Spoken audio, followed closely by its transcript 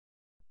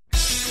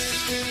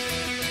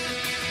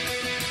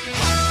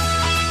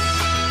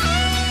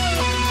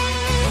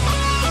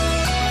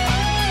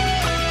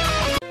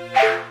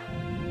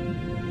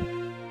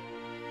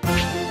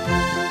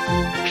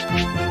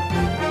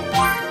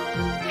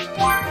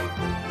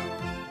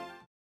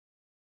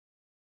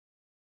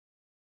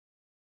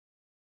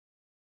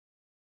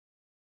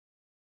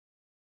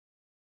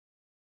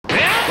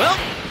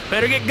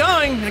better get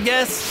going, I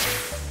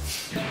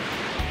guess.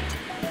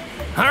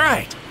 All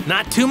right,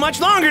 not too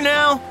much longer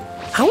now.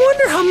 I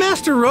wonder how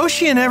Master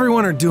Roshi and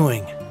everyone are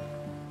doing.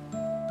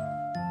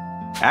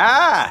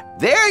 Ah,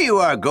 there you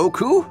are,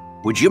 Goku.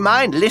 Would you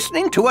mind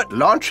listening to what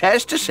Launch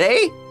has to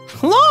say?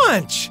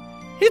 Launch!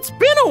 It's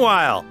been a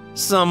while.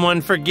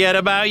 Someone forget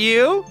about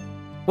you?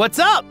 What's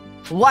up?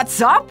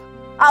 What's up?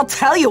 I'll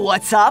tell you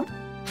what's up.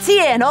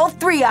 Tien, all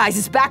Three Eyes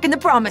is back in the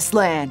Promised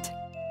Land.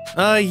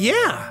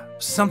 Yeah.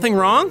 Something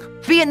wrong?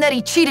 Being that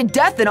he cheated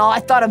death and all, I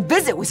thought a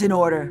visit was in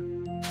order.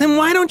 Then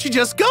why don't you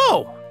just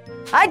go?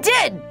 I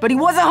did, but he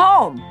wasn't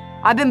home.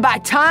 I've been by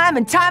time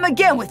and time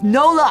again with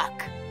no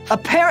luck.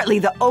 Apparently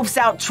the oaf's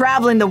out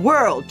traveling the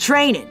world,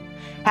 training.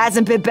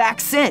 Hasn't been back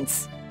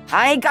since.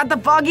 I ain't got the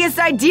foggiest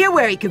idea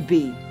where he could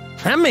be.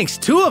 That makes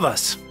two of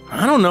us.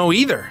 I don't know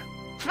either.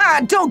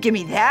 Ah, don't give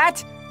me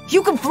that.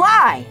 You can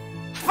fly.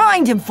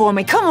 Find him for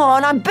me, come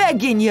on, I'm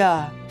begging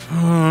ya.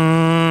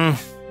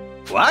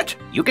 What?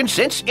 You can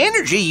sense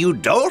energy, you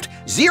dolt.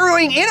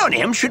 Zeroing in on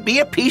him should be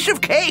a piece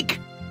of cake.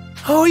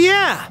 Oh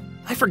yeah,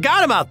 I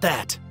forgot about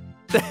that.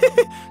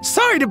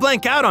 Sorry to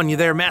blank out on you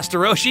there, Master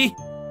Roshi.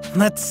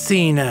 Let's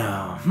see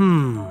now.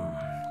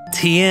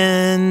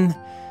 Tien.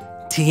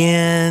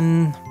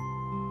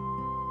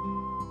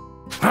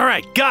 All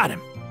right, got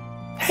him.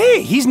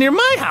 Hey, he's near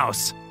my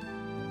house.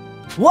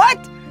 What?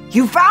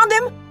 You found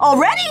him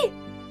already?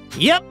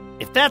 Yep,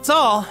 if that's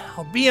all,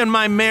 I'll be on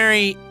my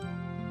merry...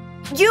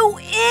 You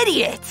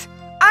idiot!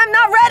 I'm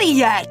not ready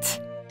yet!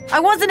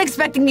 I wasn't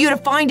expecting you to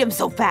find him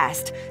so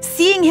fast.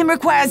 Seeing him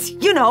requires,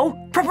 you know,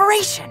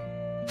 preparation.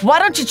 Why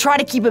don't you try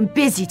to keep him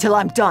busy till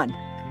I'm done?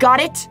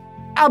 Got it?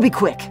 I'll be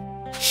quick.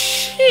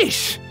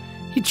 Sheesh,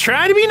 you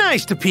try to be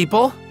nice to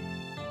people.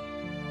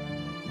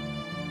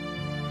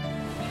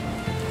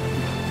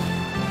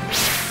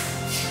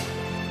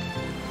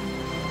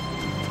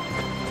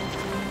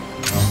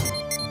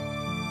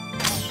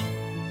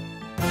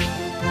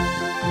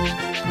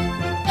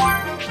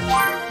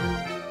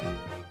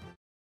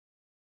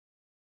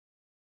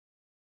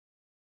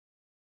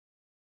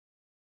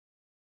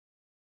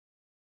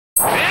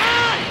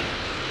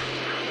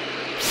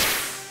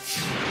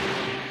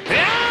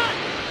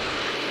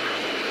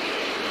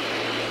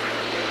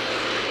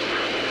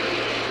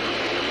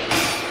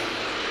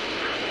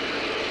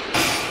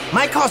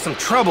 Might cause some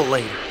trouble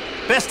later.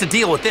 Best to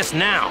deal with this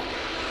now.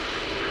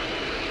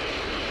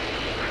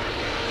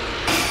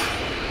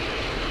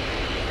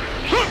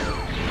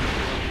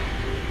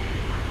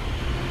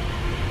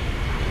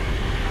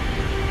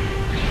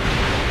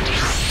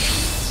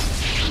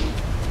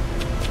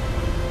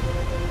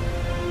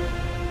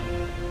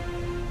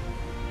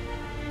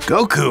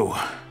 Goku,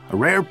 a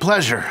rare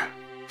pleasure.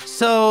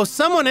 So,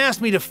 someone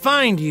asked me to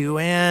find you,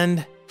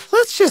 and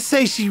let's just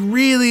say she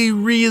really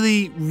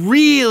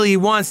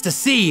wants to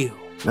see you.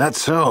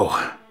 That's so.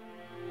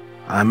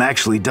 I'm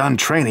actually done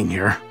training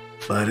here,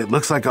 but it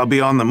looks like I'll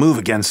be on the move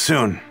again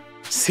soon.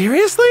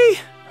 Seriously?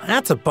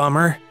 That's a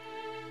bummer.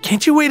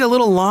 Can't you wait a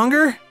little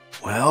longer?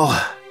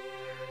 Well,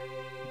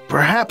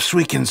 perhaps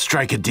we can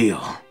strike a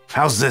deal.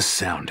 How's this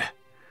sound?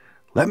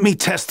 Let me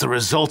test the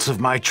results of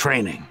my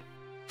training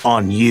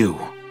on you.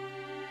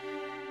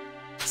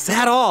 Is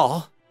that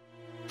all?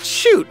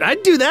 Shoot,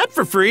 I'd do that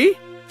for free.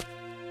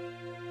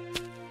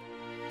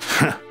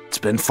 It's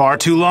been far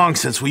too long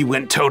since we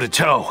went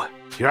toe-to-toe.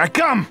 Here I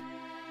come!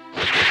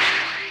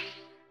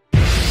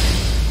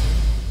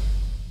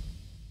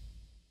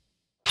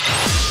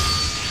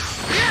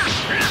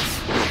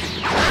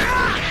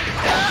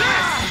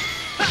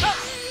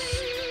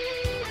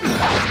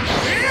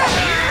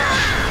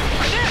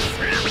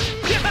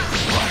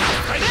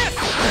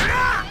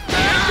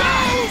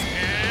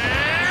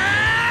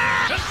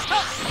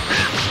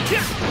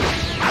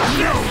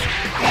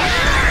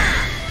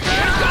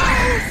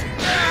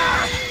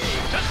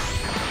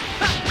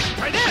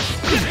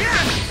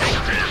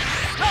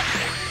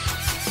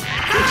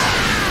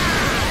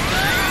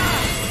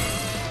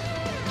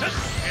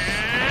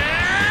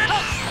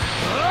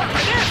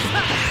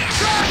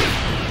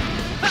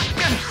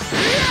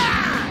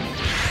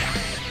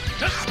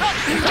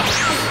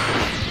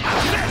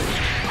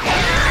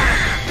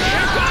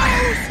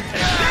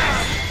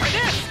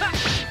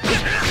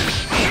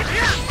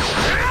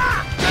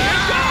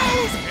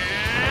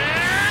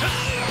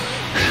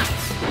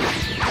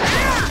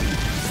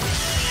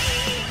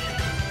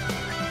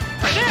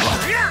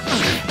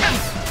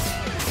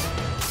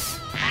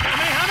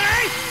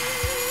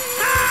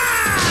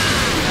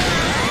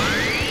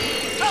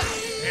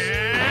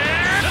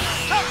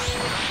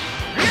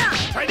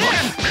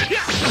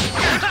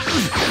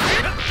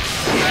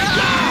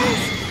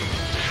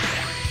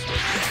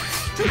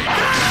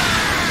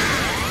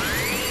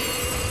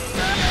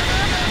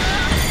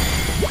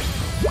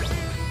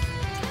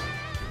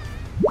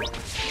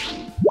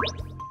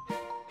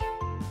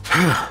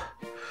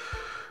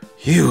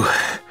 You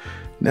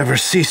never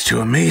cease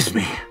to amaze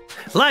me.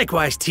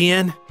 Likewise,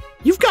 Tien.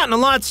 You've gotten a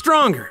lot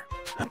stronger.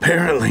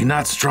 Apparently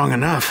not strong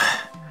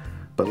enough,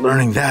 but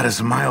learning that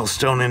is a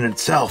milestone in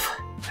itself.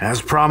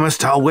 As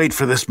promised, I'll wait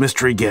for this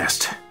mystery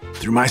guest.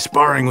 Through my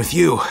sparring with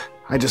you,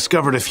 I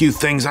discovered a few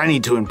things I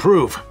need to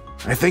improve.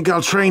 I think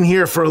I'll train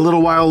here for a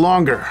little while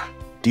longer.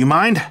 Do you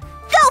mind?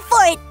 Go for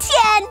it,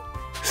 Tien!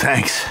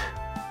 Thanks.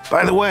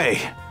 By the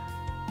way,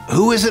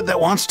 who is it that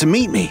wants to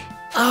meet me?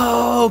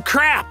 Oh,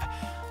 crap!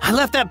 I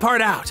left that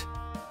part out.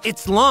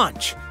 It's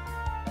lunch.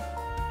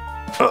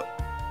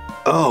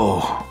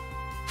 Oh.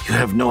 You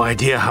have no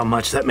idea how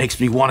much that makes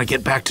me want to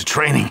get back to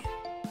training.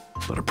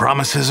 But a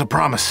promise is a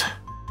promise.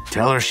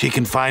 Tell her she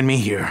can find me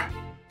here.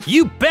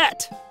 You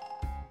bet!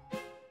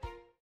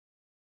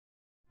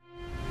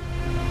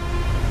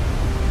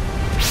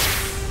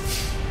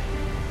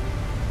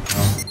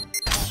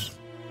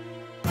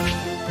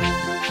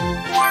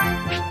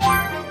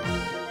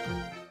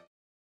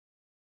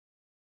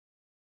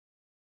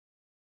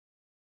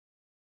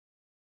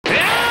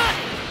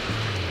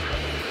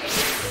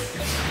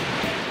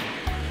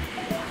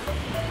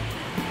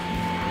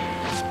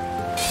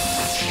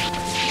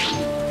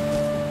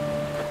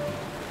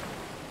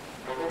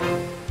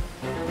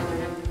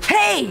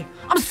 Hey,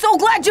 I'm so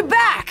glad you're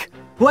back!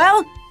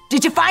 Well,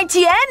 did you find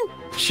Tien?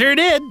 Sure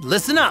did.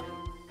 Listen up.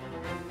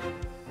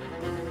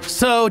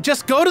 So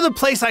just go to the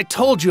place I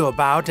told you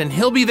about and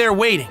he'll be there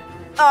waiting.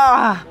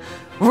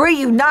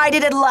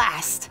 Reunited at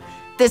last.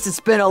 This has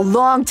been a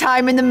long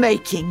time in the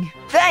making.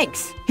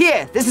 Thanks.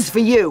 Here, this is for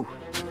you.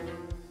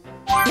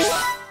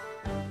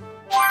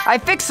 I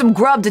fixed some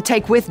grub to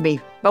take with me,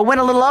 but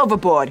went a little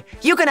overboard.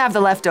 You can have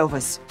the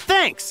leftovers.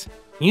 Thanks.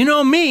 You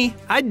know me,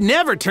 I'd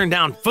never turn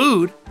down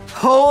food.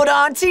 Hold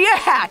on to your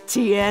hat,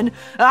 Tien.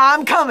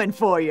 I'm coming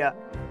for you.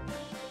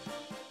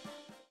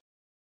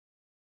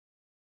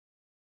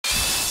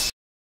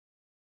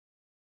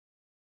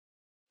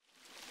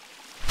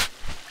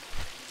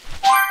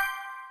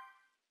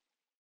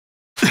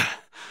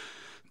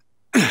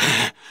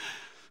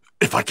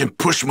 If I can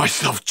push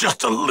myself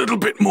just a little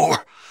bit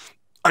more,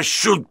 I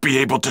should be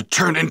able to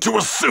turn into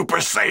a Super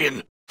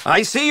Saiyan.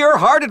 I see you're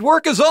hard at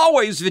work as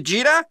always,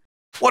 Vegeta.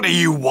 What do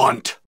you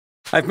want?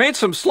 I've made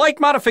some slight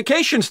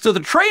modifications to the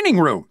training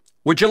room.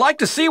 Would you like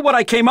to see what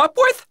I came up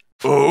with?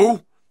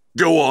 Oh?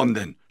 Go on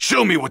then.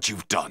 Show me what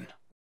you've done.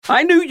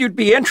 I knew you'd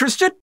be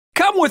interested.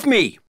 Come with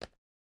me.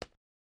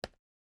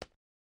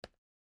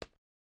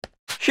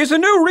 She's a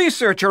new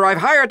researcher I've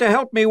hired to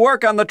help me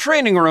work on the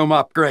training room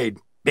upgrade.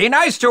 Be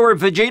nice to her,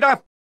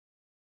 Vegeta.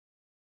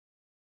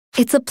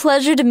 It's a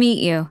pleasure to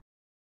meet you.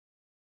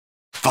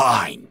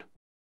 Fine.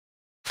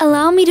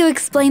 Allow me to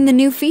explain the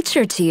new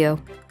feature to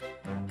you.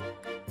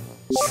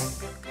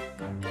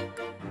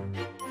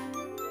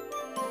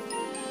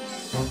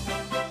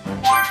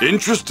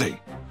 Interesting.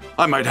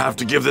 I might have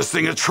to give this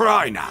thing a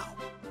try now.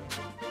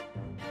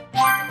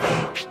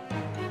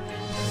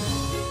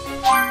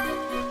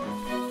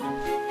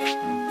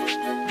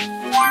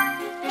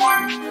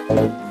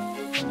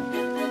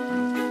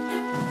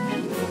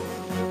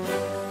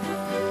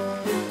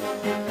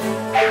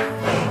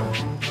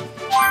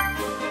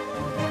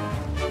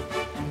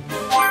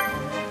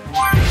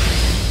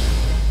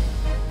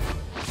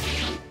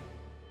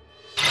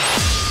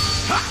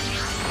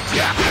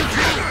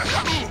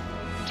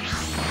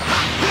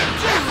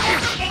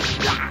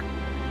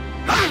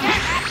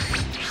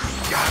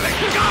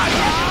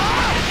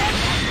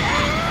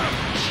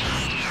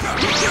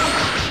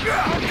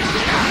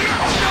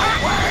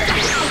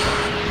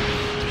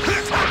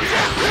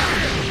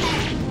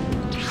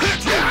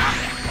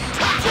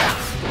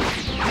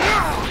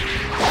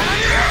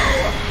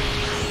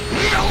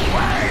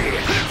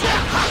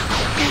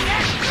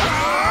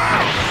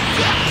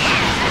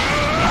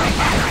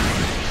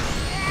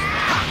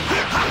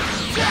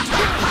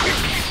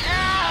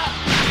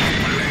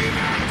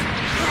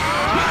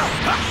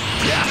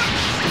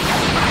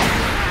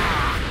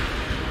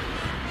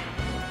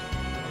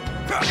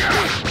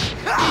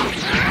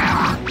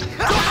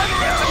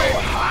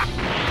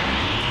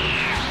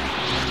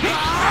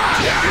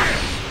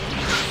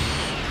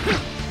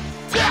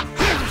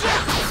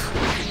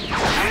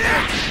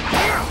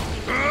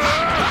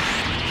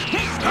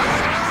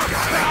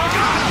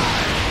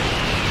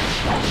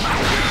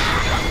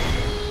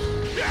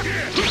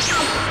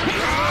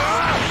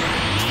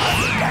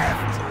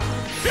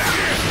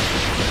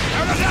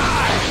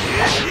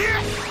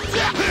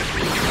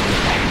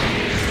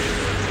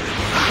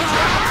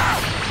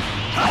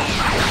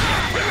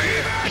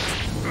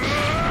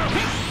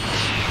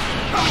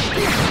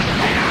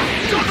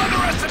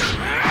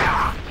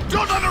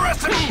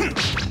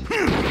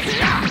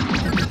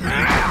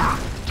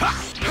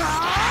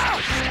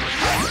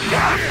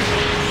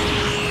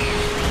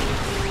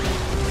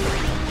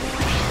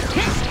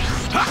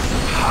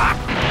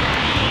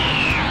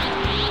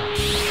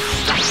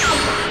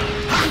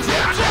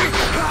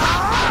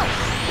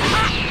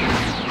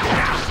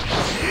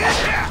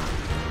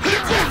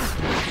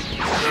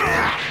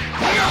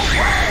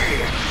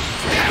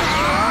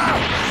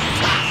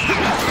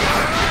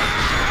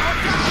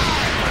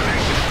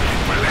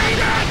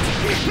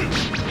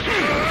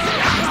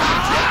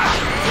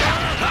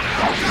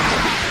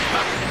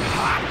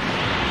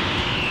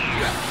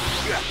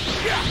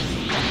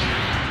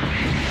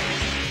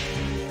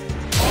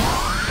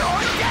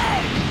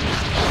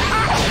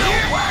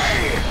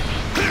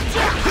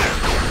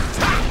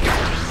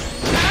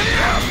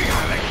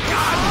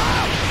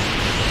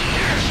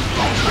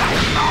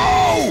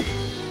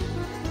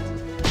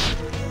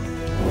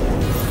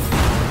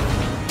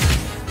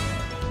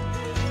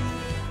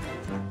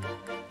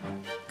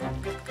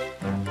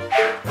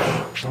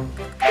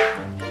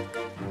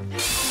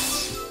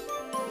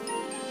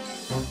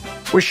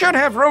 We should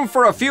have room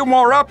for a few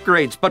more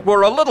upgrades, but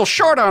we're a little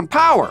short on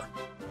power.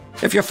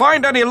 If you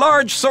find any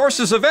large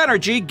sources of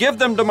energy, give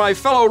them to my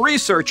fellow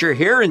researcher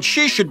here, and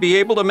she should be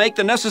able to make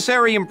the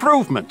necessary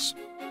improvements.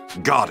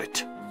 Got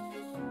it.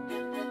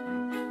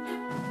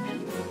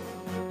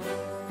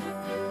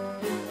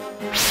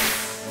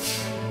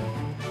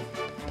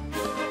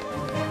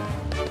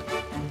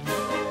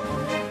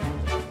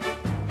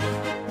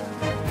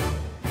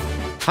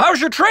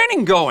 How's your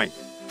training going?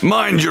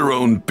 Mind your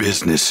own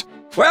business.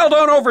 Well,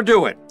 don't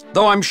overdo it,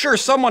 though I'm sure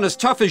someone as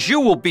tough as you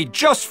will be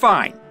just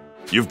fine.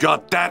 You've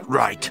got that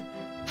right.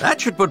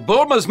 That should put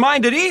Bulma's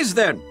mind at ease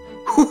then.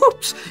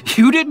 Whoops,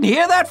 you didn't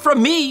hear that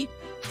from me.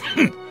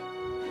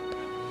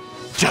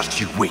 Just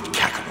you wait,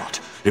 Kakarot.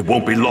 It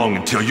won't be long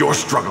until you're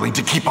struggling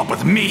to keep up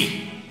with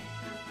me.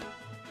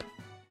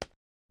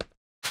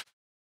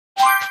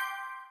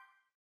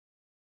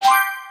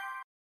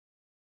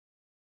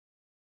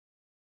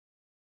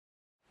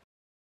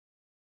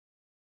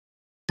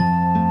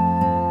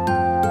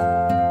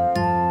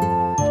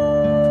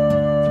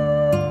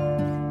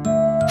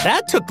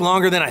 That took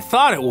longer than I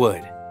thought it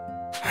would.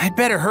 I'd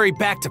better hurry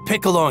back to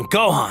Piccolo and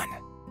Gohan.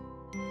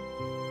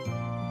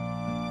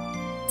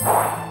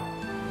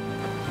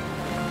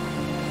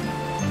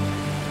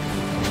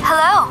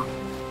 Hello.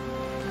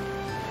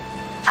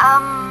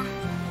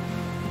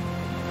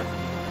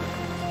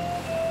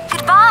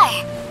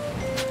 Goodbye.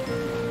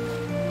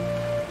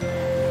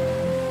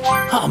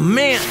 Oh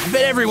man, I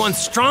bet everyone's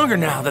stronger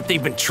now that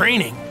they've been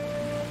training.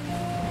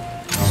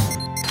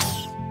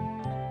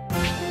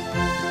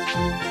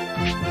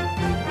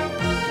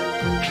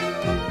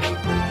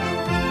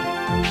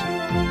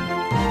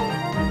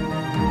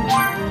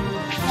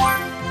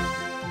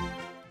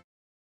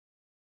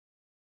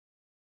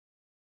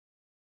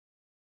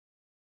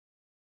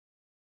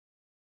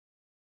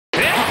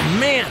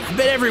 Man, I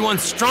bet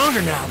everyone's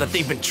stronger now that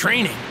they've been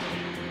training.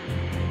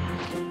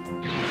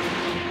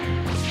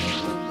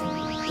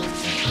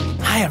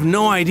 I have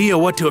no idea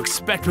what to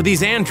expect with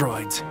these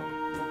androids,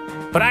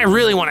 but I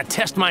really want to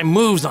test my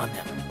moves on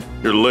them.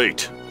 You're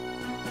late.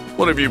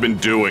 What have you been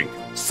doing?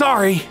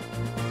 Sorry.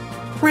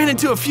 Ran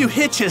into a few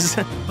hitches,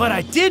 but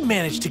I did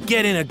manage to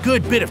get in a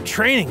good bit of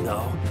training,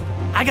 though.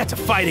 I got to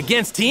fight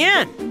against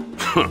Tien.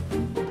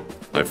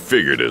 I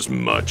figured as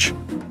much.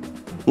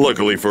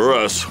 Luckily for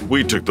us,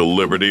 we took the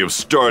liberty of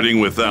starting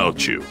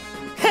without you.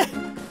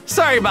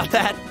 Sorry about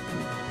that.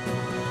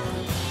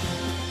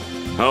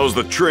 How's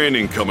the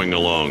training coming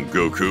along,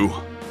 Goku?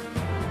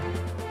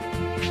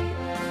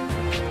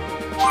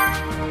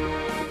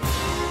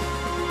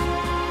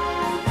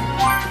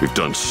 We've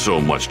done so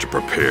much to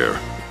prepare.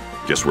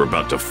 Guess we're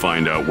about to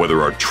find out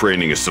whether our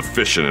training is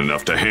sufficient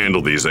enough to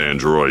handle these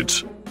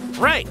androids.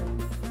 Right.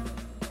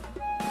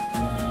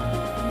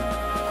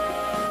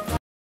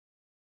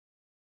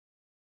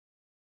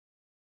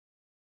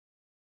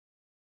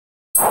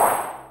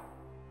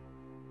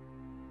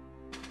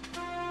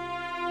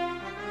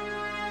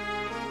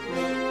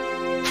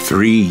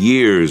 Three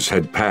years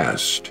had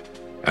passed,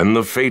 and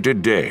the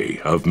fated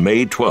day of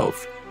May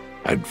 12th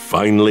had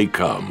finally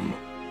come.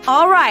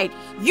 All right,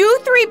 you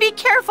three be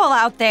careful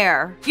out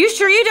there. You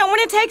sure you don't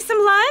want to take some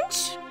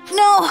lunch?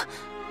 No,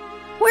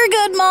 we're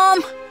good,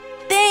 Mom.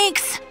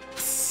 Thanks.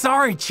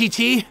 Sorry,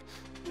 Chi-Chi.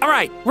 All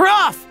right, we're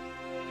off!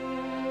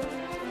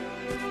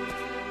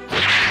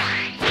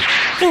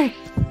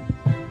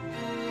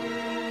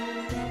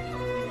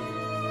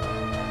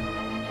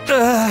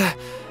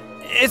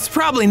 It's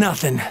probably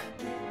nothing.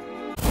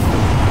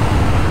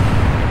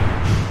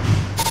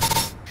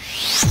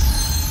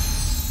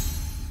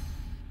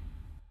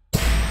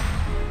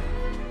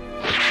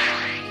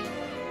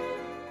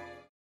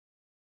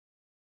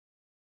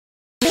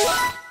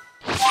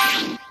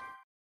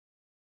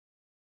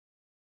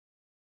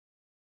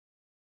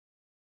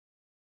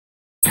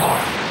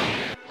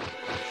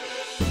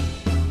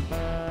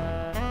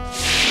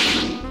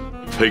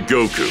 Hey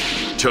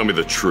Goku, tell me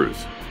the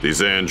truth.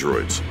 These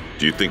androids,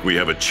 do you think we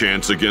have a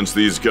chance against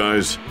these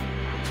guys?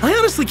 I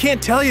honestly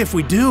can't tell you if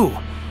we do.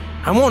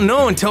 I won't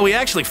know until we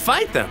actually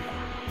fight them.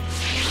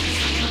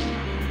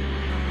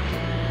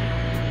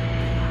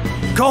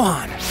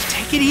 Gohan,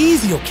 take it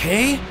easy,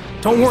 okay?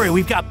 Don't worry,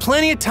 we've got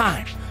plenty of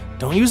time.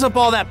 Don't use up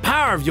all that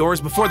power of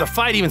yours before the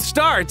fight even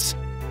starts.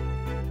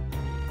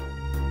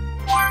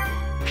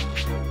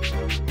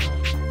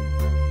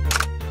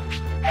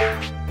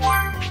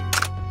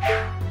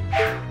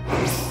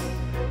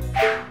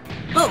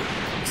 Oh,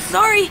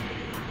 sorry.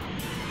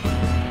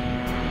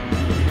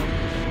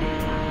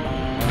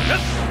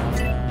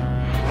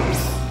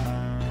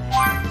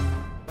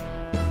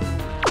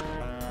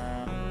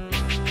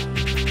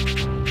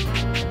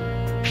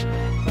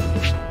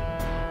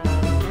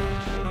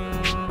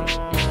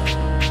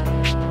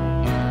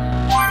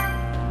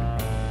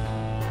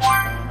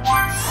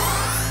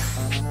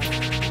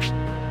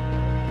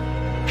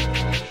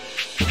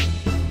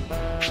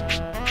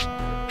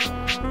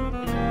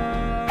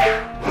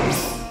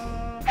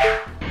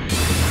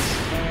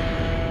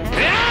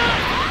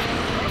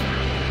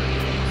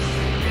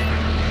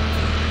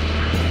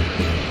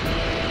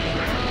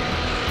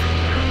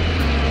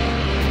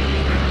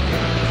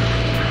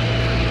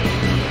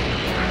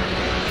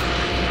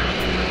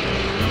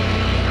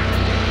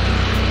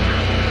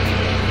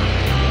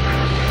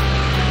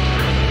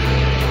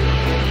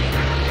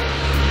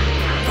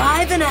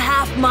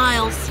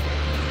 miles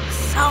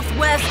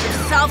southwest of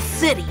South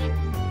City.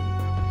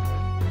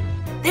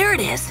 There it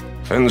is.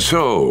 And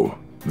so,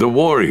 the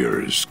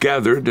warriors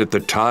gathered at the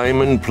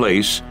time and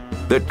place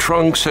that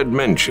Trunks had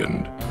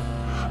mentioned.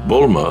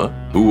 Bulma,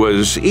 who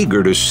was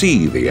eager to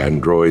see the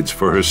androids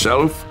for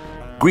herself,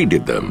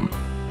 greeted them.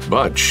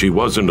 But she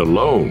wasn't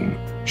alone.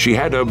 She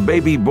had a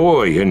baby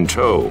boy in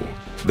tow.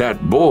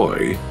 That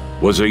boy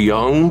was a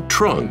young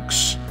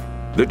Trunks,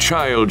 the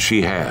child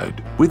she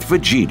had with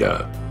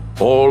Vegeta.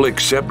 All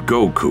except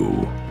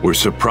Goku were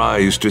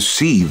surprised to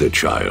see the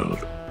child.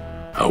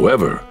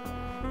 However,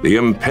 the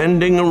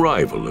impending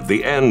arrival of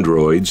the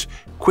androids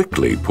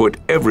quickly put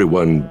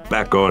everyone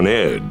back on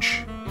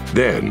edge.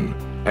 Then,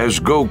 as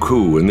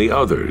Goku and the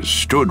others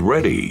stood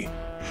ready,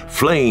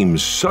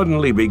 flames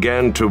suddenly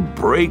began to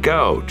break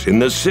out in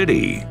the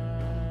city.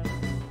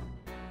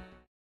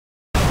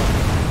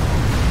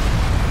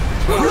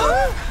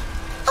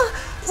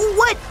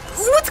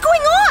 What's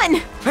going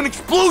on? An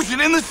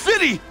explosion in the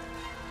city!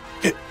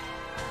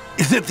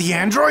 Is it the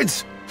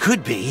androids?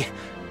 Could be,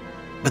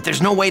 but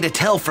there's no way to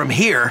tell from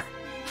here.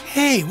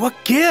 Hey, what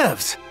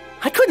gives?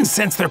 I couldn't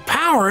sense their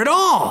power at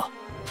all.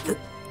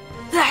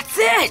 That's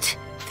it!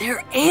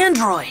 They're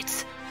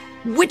androids,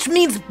 which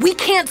means we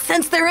can't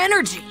sense their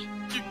energy.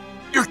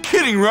 You're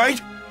kidding, right?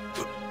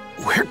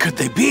 Where could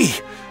they be?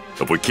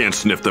 If we can't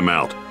sniff them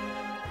out,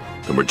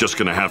 then we're just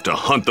gonna have to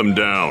hunt them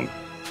down.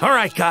 All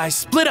right, guys,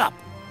 split up.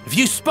 If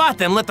you spot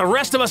them, let the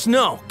rest of us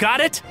know.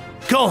 Got it?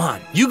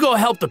 Gohan, you go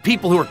help the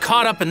people who are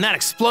caught up in that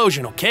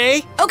explosion,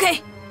 okay?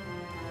 Okay.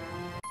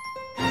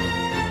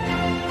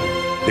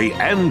 The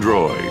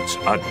androids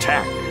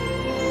attack.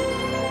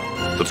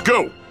 Let's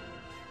go!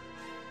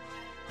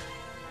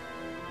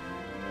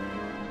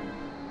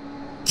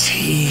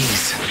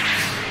 Jeez.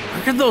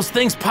 Where could those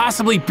things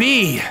possibly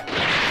be?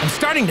 I'm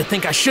starting to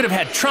think I should have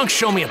had Trunks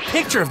show me a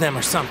picture of them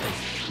or something.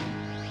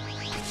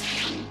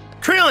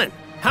 Krillin,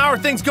 how are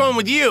things going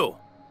with you?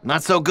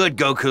 Not so good,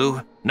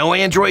 Goku. No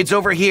androids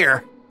over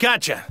here.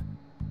 Gotcha.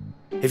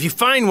 If you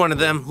find one of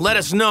them, let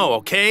us know,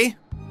 okay?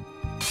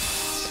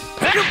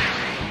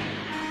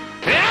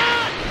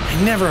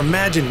 I never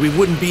imagined we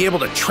wouldn't be able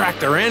to track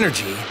their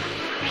energy.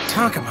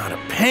 Talk about a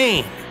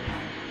pain.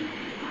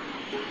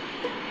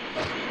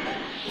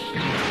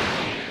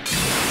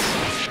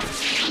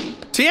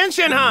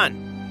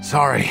 Tien-Shin-Han!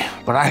 Sorry,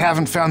 but I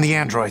haven't found the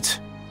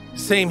androids.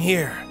 Same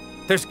here.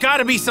 There's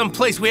gotta be some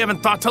place we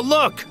haven't thought to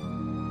look.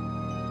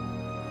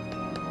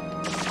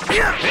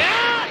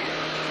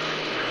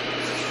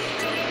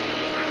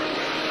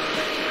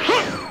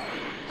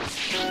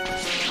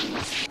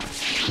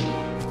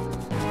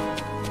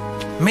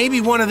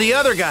 Maybe one of the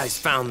other guys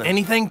found them.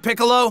 Anything,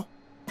 Piccolo?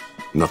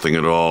 Nothing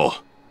at all.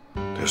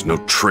 There's no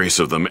trace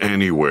of them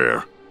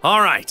anywhere.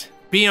 All right,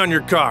 be on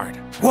your guard.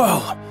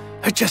 Whoa,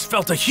 I just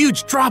felt a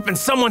huge drop in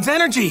someone's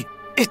energy.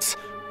 It's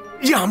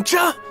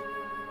Yamcha?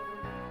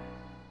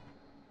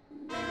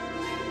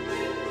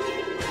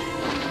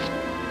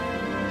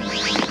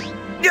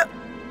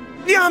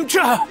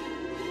 Yamcha!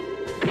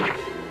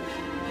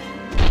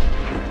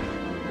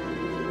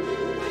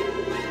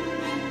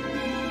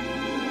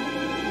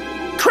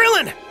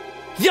 Krillin!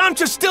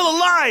 Yamcha's still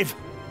alive!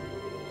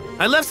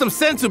 I left some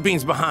sensu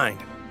beans behind.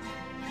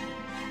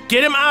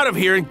 Get him out of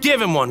here and give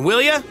him one,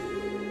 will ya?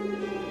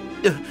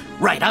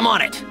 Right, I'm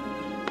on it.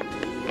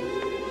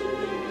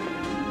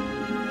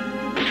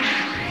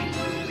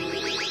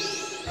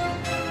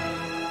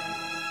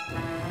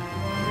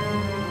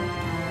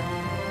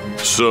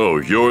 So,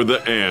 you're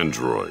the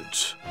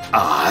androids.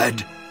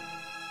 Odd.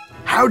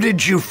 How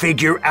did you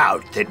figure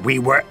out that we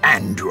were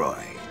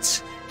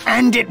androids?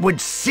 And it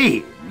would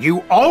seem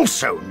you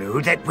also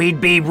knew that we'd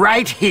be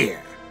right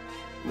here.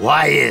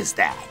 Why is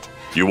that?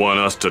 You want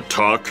us to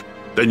talk?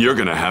 Then you're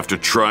gonna have to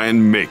try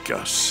and make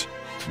us.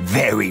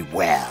 Very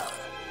well.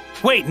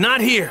 Wait,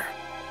 not here.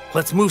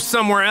 Let's move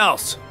somewhere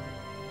else.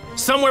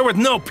 Somewhere with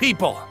no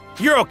people.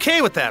 You're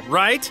okay with that,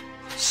 right?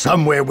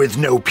 Somewhere with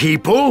no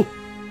people?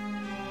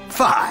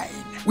 Fine.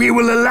 We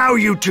will allow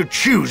you to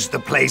choose the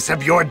place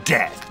of your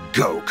death,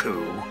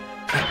 Goku.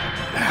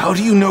 How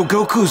do you know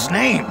Goku's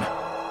name?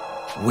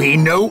 We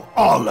know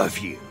all of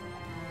you.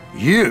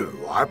 You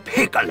are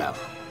Piccolo.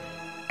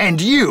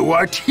 And you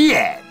are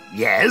Tien,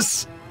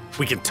 yes?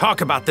 We can talk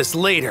about this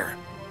later.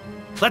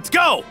 Let's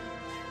go!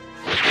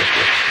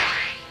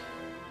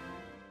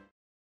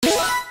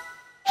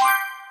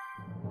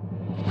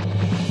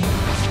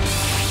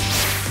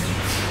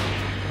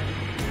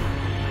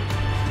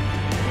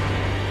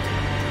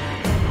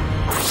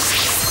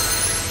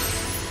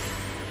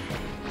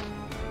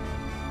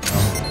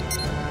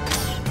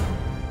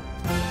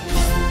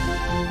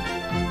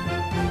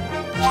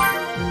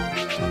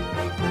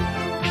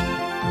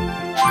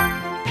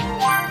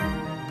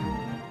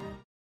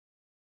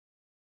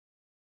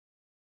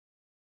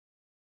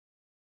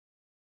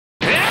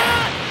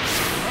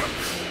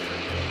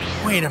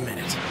 Wait a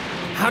minute.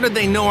 How did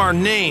they know our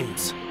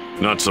names?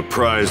 Not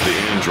surprised the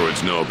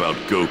androids know about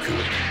Goku.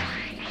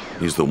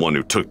 He's the one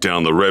who took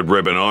down the Red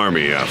Ribbon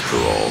Army, after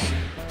all.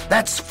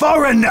 That's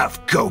far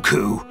enough,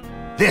 Goku.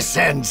 This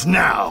ends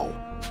now.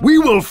 We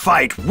will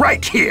fight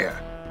right here.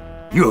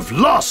 You have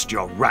lost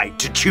your right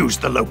to choose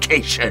the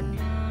location.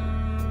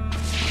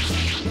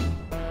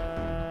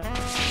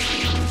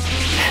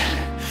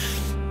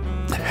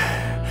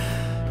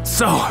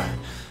 So,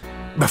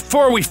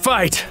 before we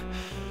fight,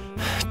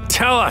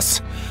 tell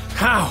us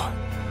how.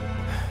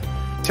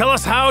 Tell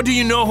us how do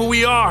you know who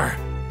we are?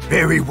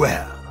 Very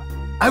well.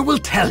 I will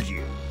tell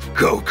you,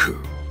 Goku.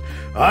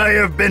 I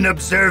have been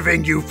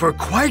observing you for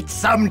quite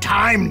some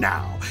time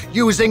now,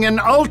 using an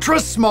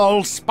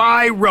ultra-small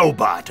spy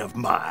robot of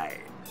mine.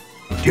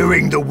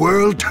 During the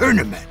World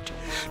Tournament,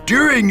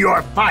 during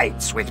your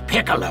fights with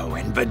Piccolo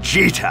and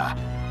Vegeta,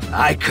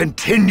 I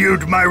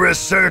continued my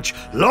research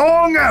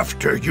long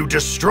after you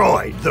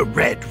destroyed the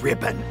Red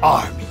Ribbon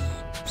Army,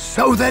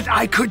 so that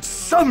I could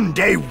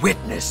someday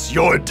witness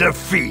your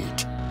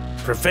defeat.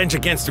 Revenge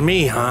against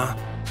me, huh?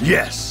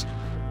 Yes.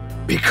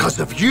 Because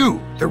of you,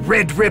 the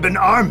Red Ribbon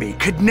Army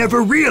could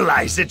never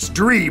realize its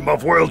dream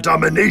of world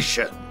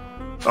domination.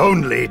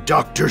 Only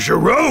Dr.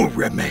 Gero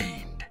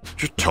remained.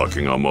 You're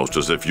talking almost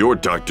as if you're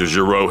Dr.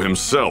 Gero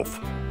himself.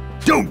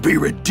 Don't be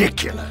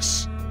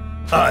ridiculous.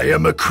 I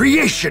am a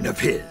creation of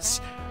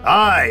his.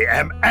 I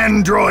am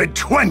Android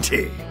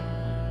 20.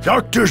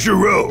 Dr.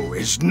 Gero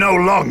is no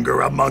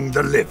longer among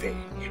the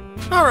living.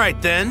 All right,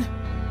 then.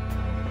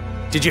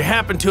 Did you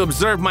happen to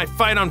observe my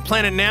fight on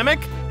planet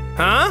Namek?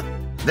 Huh?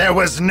 There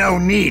was no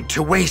need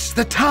to waste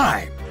the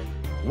time.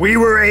 We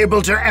were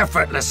able to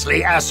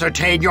effortlessly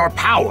ascertain your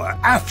power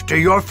after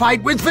your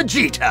fight with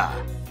Vegeta.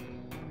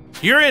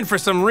 You're in for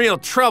some real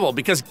trouble,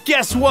 because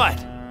guess what?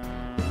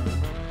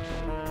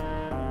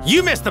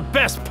 You missed the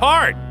best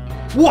part!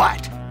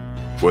 What?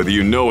 Whether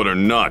you know it or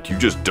not, you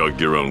just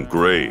dug your own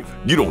grave.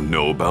 You don't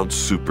know about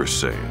Super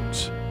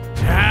Saiyans.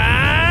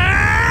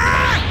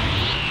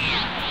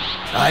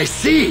 I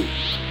see.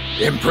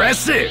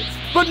 Impressive,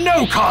 but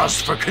no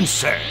cause for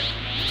concern.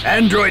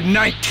 Android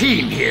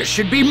 19 here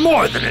should be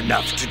more than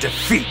enough to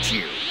defeat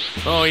you.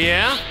 Oh,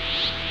 yeah?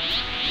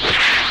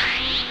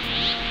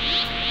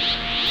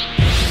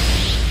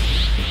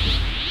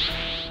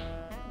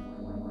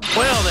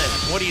 Well then,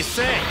 what do you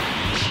say?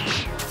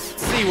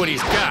 Let's see what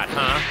he's got,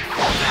 huh?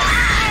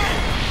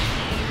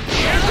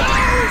 Here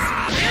goes!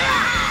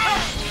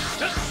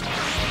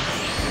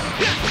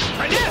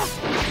 Try this!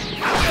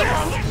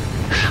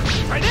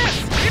 Try this!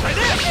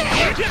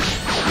 Try this!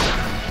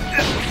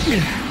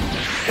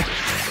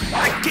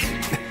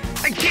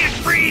 I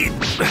can't breathe!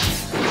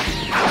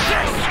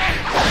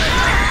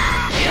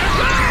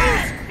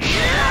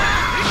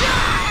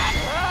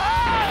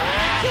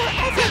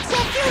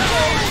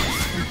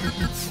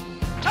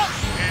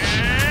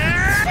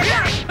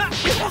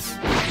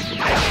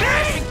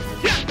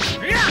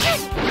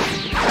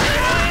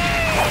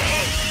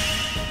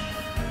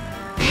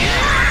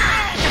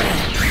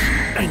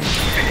 I need to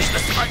finish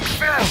this fight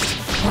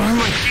fast, or I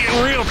might be in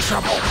real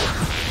trouble.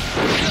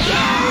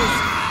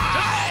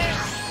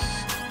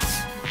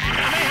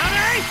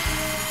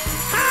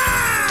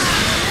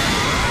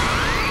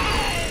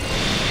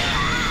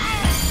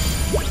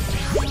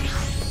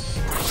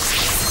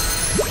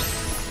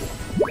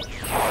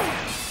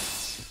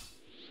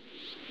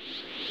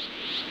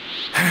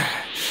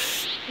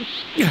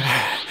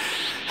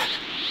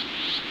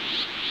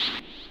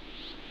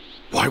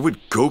 Why would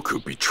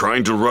Goku be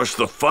trying to rush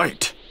the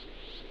fight?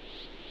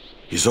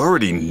 He's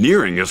already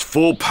nearing his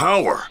full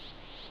power.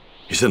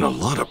 He's in a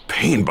lot of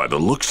pain by the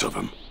looks of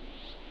him.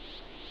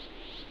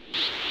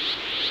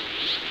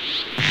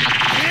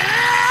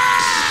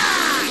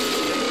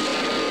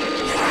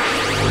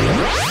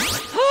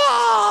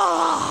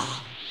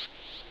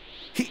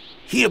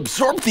 He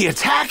absorbed the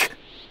attack?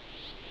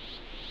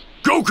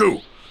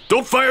 Goku!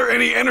 Don't fire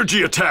any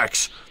energy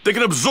attacks! They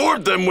can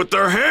absorb them with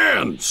their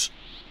hands!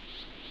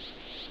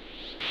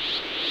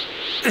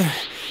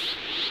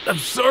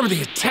 Absorb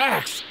the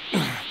attacks.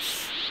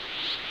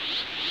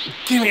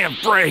 Give me a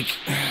break.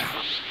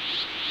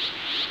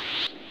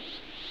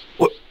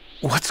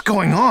 What's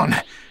going on?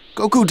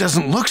 Goku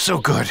doesn't look so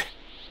good.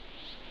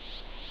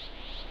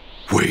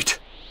 Wait.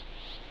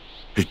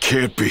 It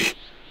can't be.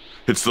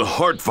 It's the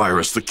heart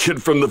virus the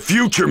kid from the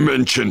future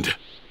mentioned.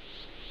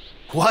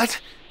 What?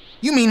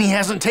 You mean he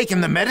hasn't taken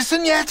the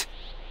medicine yet?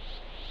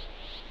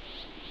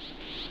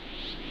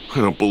 I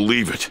don't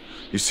believe it.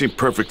 He seemed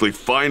perfectly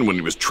fine when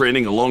he was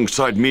training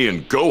alongside me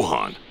and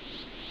Gohan.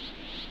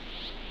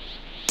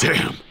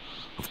 Damn!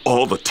 Of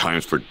all the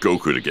times for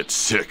Goku to get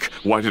sick,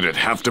 why did it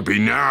have to be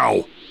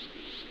now?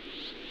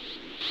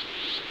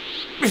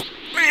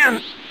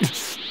 Man,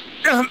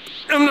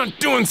 I'm not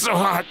doing so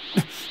hot.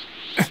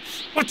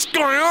 What's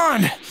going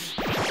on?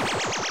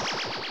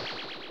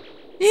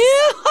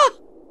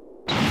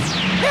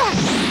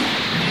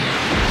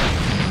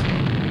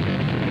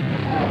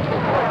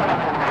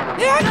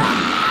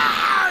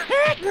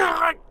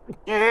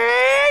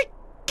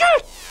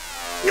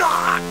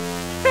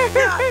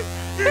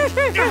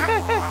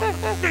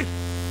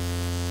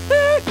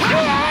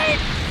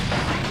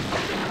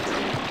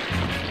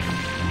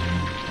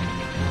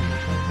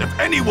 If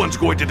anyone's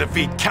going to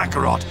defeat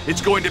Kakarot,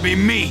 it's going to be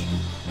me,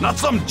 not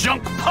some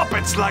junk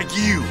puppets like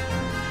you.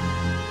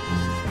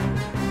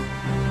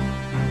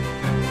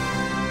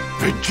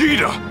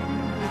 Vegeta!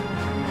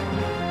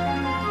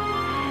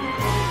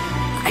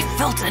 I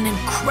felt an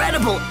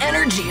incredible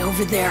energy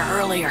over there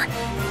earlier,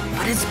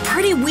 but it's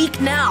pretty weak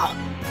now.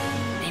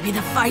 Maybe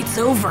the fight's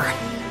over.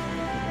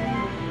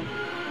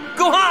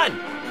 Gohan!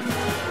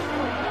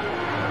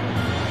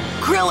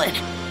 Krillin!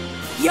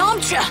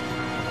 Yamcha!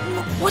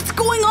 What's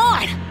going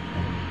on?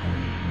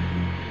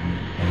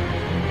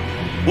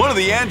 One of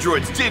the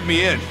androids did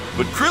me in,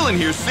 but Krillin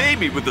here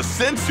saved me with the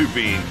sensu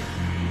bean.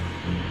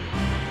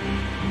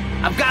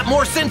 I've got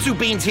more sensu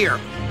beans here.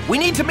 We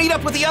need to meet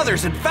up with the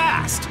others and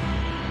fast.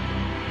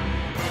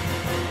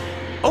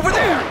 Over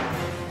there!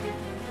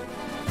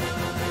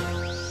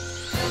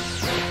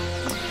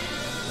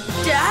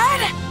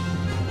 Dad?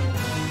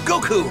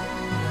 Goku!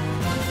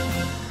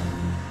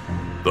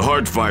 The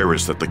heart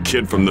virus that the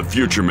kid from the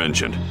future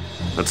mentioned.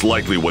 That's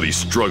likely what he's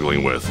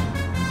struggling with.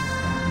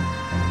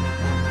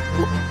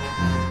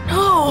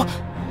 No!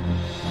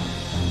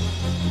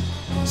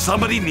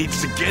 Somebody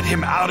needs to get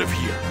him out of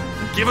here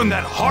and give him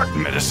that heart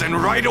medicine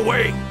right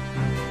away.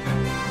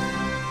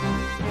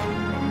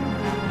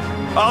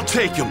 I'll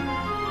take him.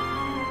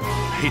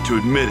 I hate to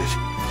admit it,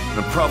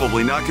 but I'm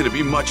probably not going to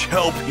be much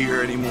help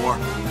here anymore.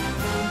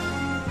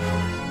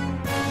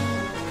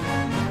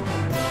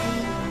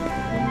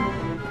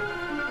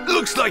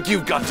 Looks like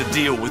you've got to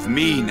deal with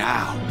me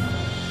now.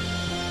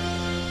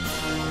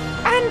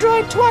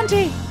 Android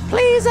 20,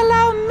 please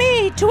allow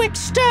me to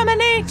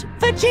exterminate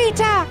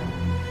Vegeta!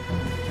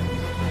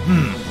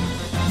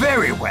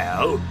 Very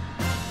well.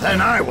 Then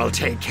I will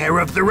take care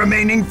of the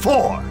remaining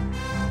 4.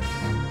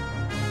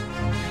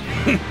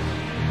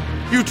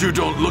 You two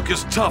don't look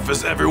as tough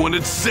as everyone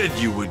had said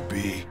you would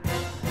be.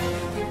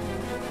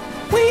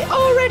 We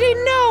already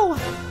know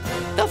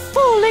the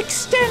full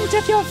extent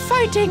of your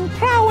fighting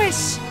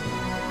prowess.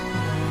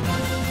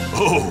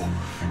 Oh,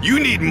 you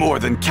need more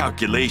than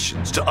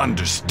calculations to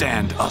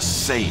understand us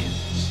Saiyans.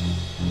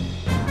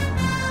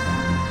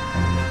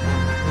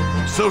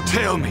 So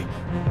tell me,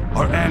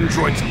 are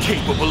androids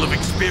capable of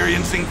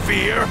experiencing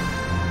fear?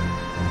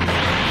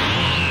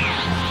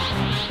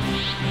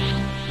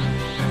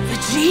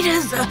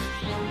 Vegeta's a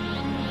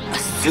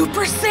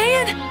Super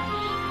Saiyan?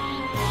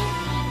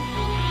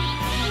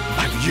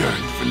 I've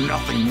yearned for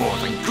nothing more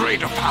than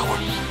greater power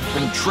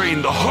and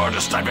trained the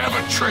hardest I've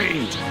ever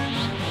trained.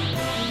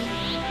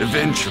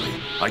 Eventually,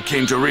 I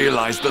came to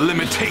realize the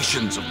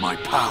limitations of my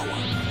power.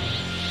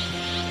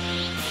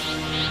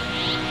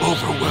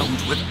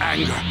 Overwhelmed with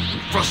anger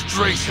and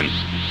frustration,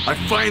 I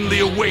finally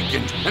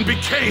awakened and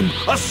became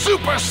a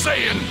Super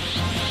Saiyan!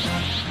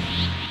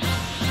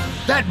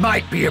 That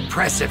might be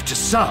impressive to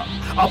some.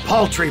 A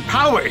paltry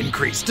power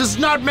increase does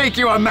not make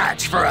you a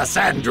match for us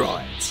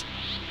androids.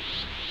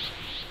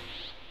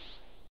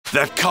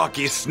 That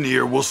cocky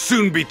sneer will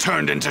soon be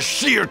turned into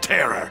sheer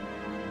terror.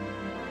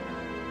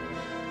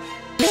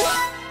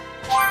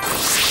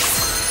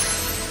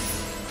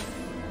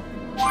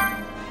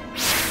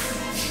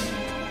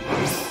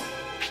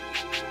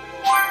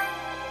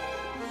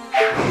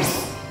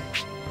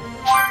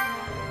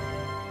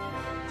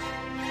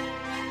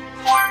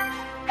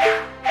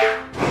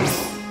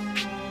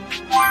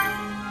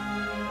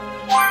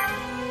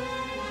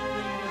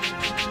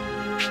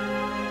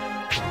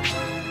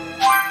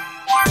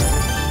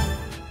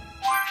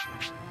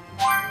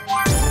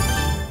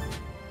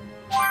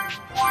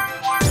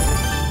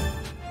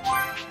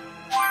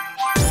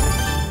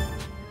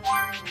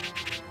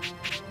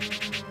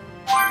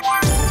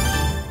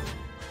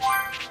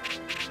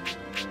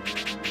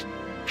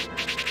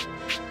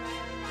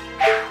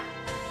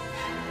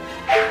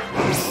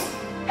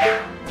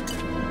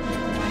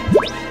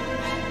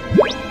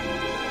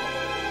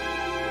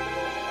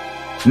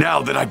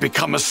 Now that I've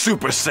become a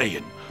Super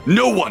Saiyan,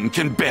 no one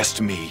can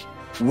best me.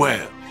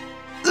 Well,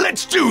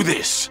 let's do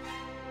this!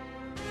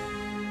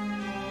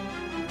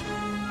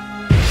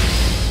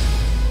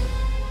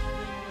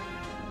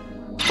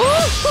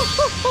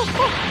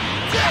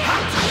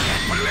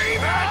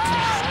 Believe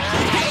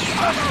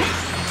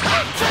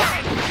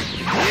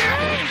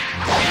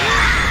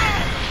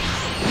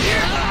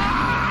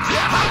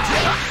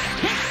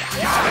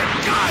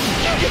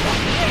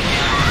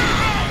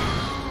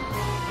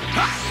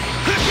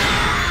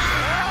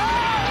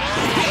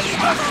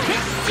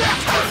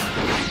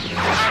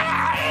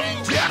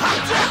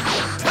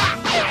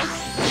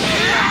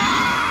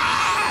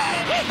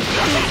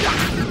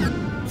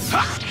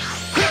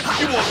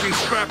You walking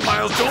scrap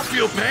piles don't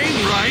feel pain,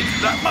 right?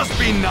 That must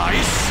be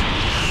nice.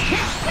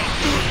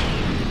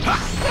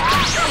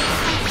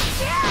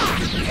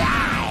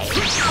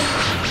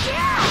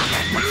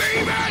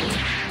 Believe it!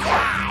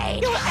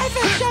 Your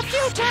efforts are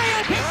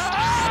futile!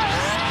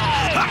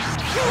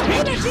 Your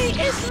unity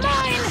is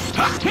mine!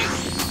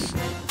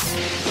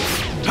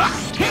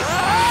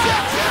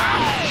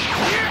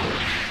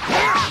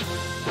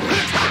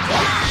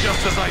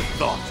 Just as I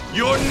thought,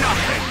 you're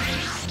nothing!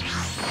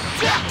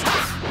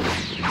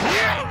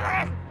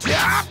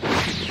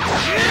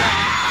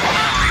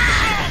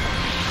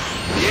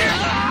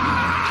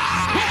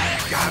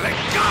 Golly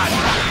God!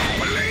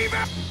 Believe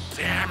it!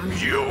 Damn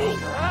you!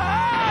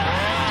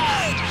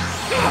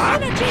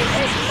 energy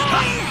is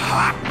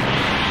mine!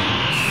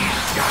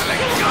 Got it,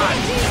 Your gun!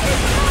 energy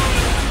is mine!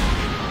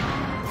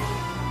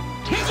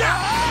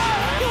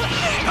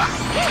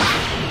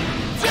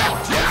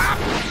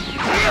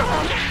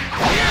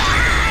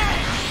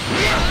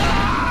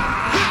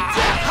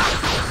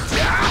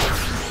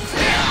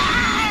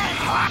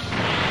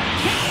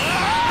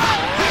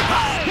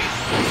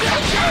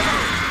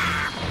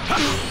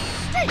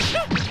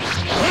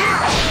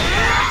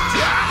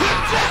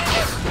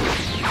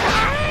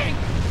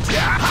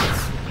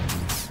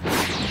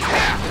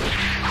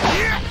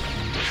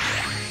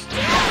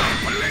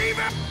 Believe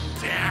it!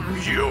 Damn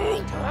you!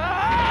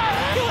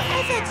 Your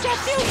efforts are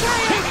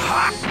futile!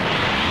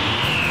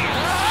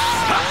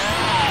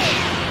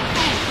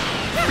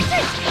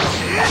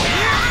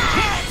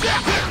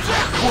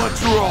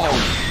 What's wrong?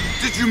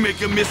 Did you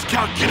make a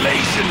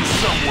miscalculation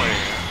somewhere?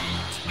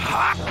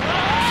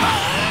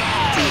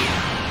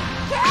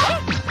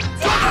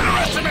 Don't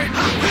underestimate me!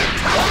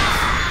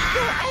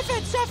 Your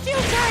efforts are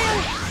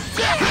futile!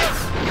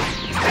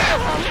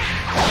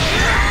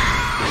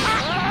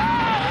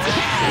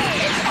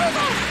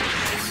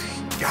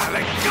 Got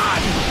a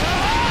gun!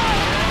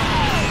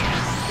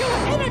 Your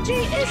energy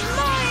is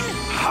mine!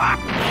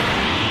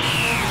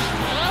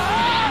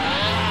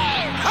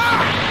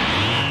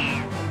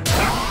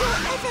 Your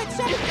efforts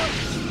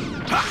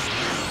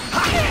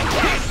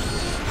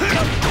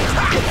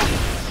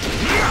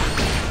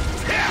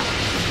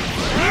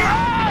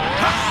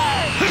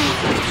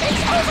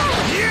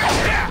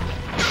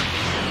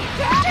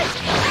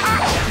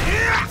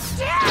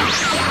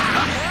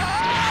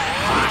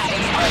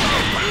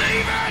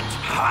Believe it!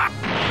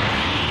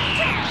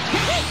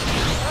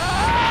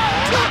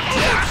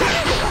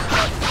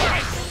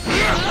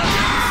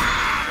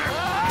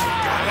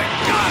 Got a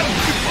gun!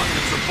 You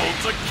buckets of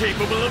bolts are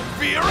capable of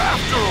fear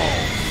after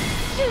all!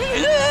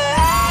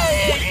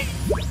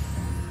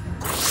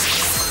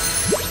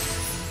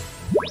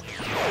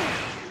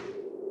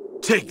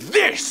 Take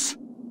this!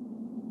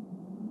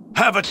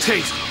 Have a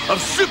taste of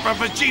Super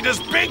Vegeta's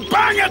Big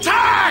Bang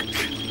Attack!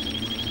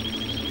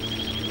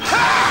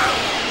 Ha!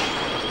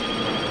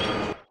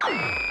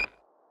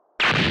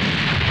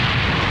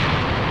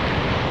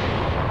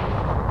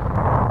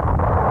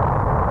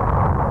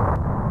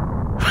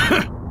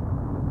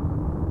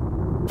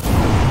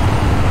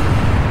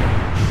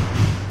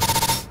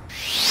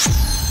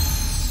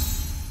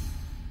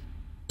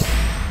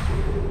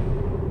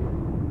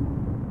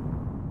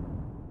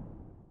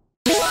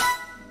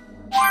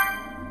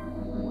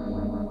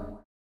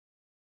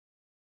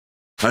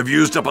 I've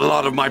used up a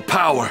lot of my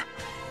power.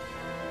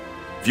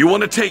 If you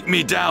want to take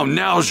me down,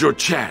 now's your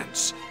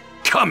chance.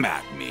 Come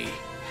at me.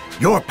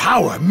 Your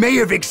power may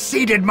have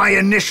exceeded my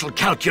initial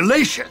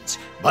calculations,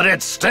 but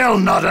it's still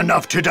not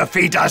enough to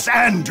defeat us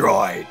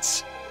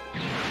androids.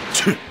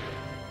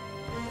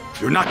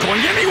 You're not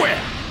going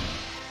anywhere!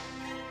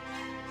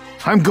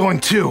 I'm going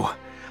too.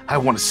 I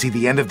want to see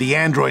the end of the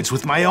androids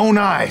with my own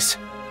eyes.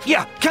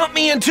 Yeah, count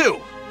me in too.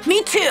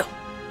 Me too.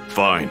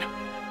 Fine.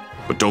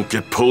 But don't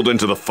get pulled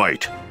into the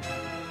fight.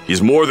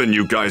 He's more than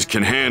you guys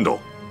can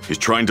handle. He's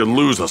trying to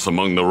lose us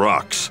among the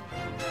rocks.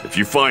 If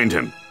you find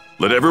him,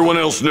 let everyone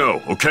else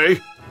know, okay?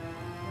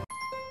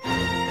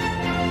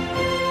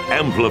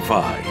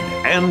 Amplified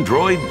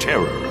Android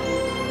Terror.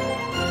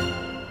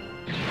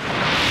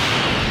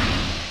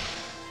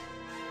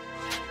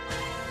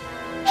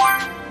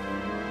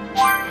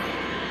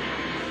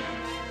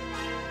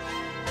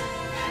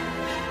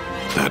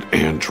 That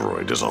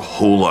android is a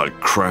whole lot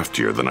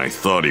craftier than I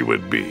thought he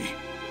would be.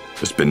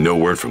 There's been no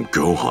word from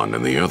Gohan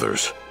and the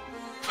others.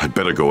 I'd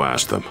better go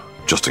ask them,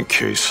 just in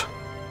case.